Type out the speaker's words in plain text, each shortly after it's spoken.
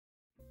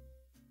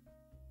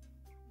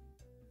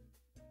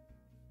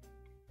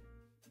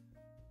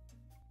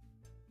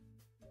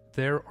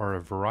There are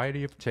a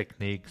variety of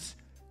techniques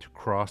to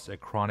cross a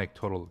chronic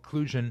total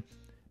occlusion.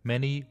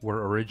 Many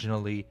were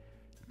originally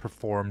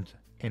performed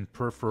in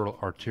peripheral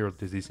arterial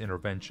disease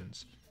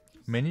interventions.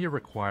 Many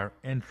require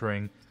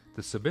entering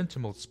the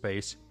subintimal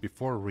space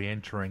before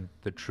re-entering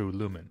the true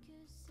lumen.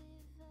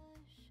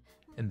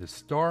 In the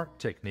STAR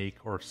technique,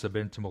 or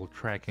subintimal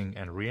tracking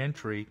and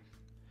re-entry,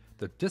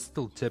 the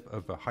distal tip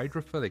of a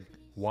hydrophilic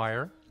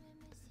wire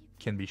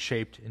can be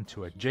shaped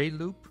into a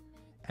J-loop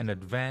and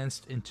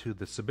advanced into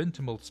the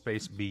subintimal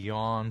space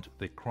beyond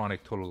the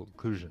chronic total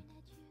occlusion.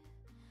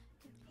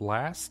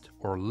 Last,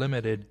 or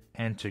limited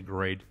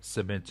antegrade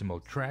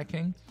subintimal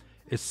tracking,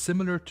 is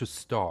similar to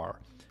STAR,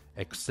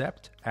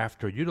 except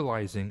after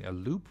utilizing a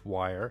loop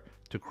wire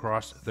to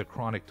cross the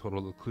chronic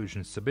total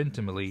occlusion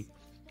subintimally,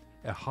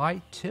 a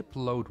high tip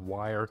load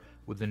wire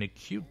with an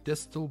acute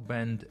distal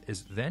bend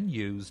is then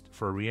used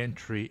for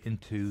re-entry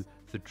into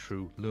the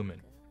true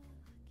lumen.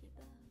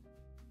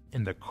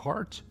 In the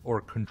CART,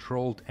 or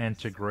controlled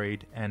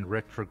antegrade and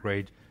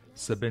retrograde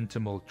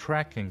subintimal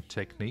tracking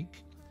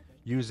technique,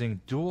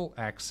 using dual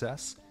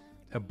access,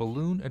 a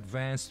balloon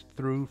advanced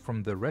through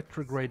from the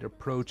retrograde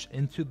approach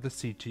into the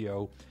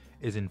CTO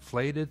is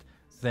inflated,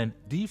 then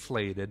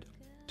deflated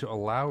to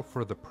allow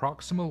for the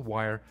proximal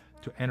wire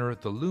to enter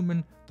the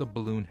lumen the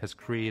balloon has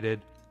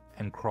created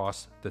and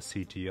cross the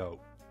CTO.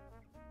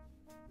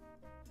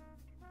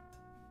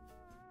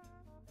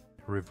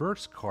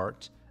 Reverse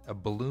CART, a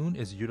balloon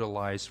is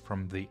utilized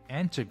from the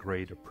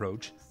antegrade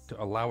approach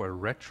to allow a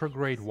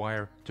retrograde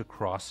wire to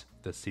cross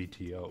the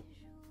CTO.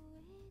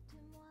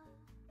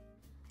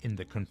 In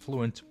the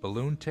Confluent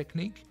balloon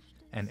technique,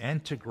 an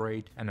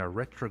antegrade and a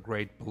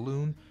retrograde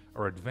balloon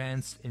are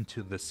advanced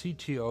into the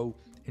CTO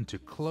into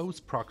close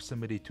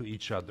proximity to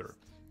each other,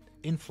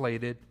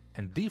 inflated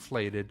and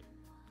deflated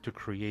to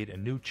create a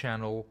new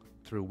channel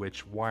through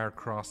which wire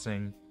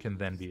crossing can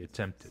then be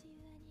attempted.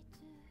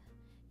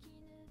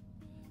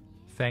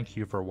 Thank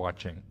you for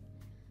watching.